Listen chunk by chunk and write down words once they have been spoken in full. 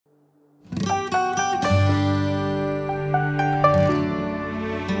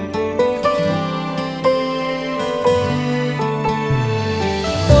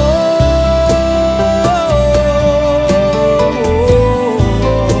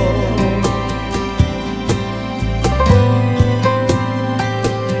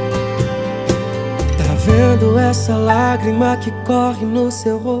lágrima que corre no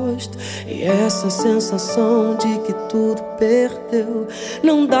seu rosto, e essa sensação de que tudo perdeu.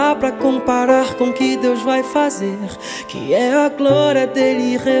 Não dá pra comparar com o que Deus vai fazer, que é a glória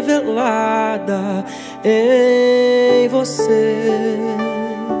dele revelada em você.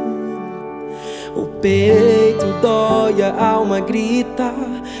 O peito dói, a alma grita,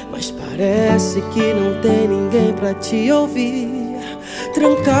 mas parece que não tem ninguém pra te ouvir.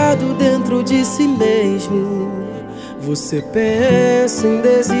 Trancado dentro de si mesmo, você pensa em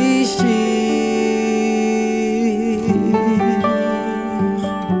desistir.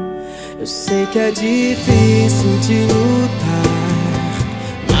 Eu sei que é difícil de lutar,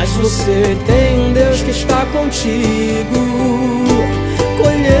 mas você tem um Deus que está contigo,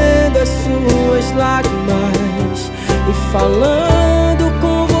 colhendo as suas lágrimas e falando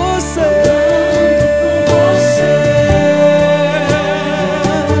com você.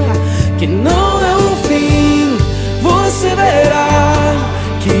 Que não é o fim, você verá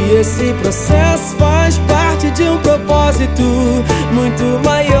que esse processo faz parte de um propósito muito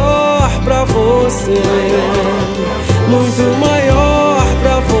maior pra você, muito maior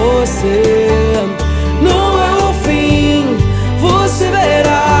pra você. Não é o fim, você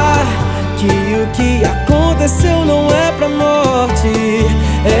verá que o que aconteceu não é pra morte,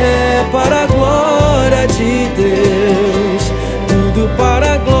 é para a glória de Deus, tudo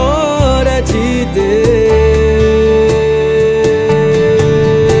para a glória de Deus.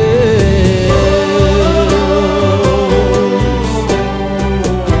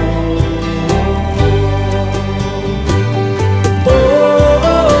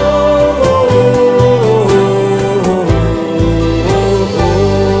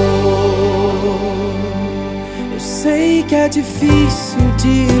 Eu sei que é difícil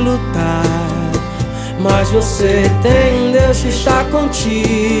de lutar, mas você tem um Deus que está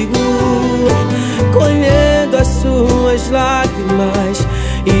contigo, colhendo as suas lágrimas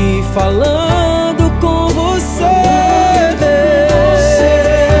e falando com você.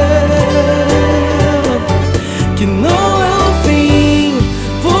 Que não é o fim,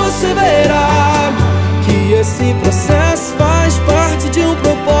 você verá que esse processo faz parte de um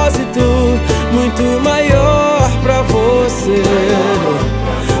propósito muito maior pra você,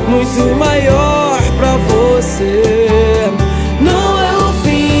 muito maior pra você.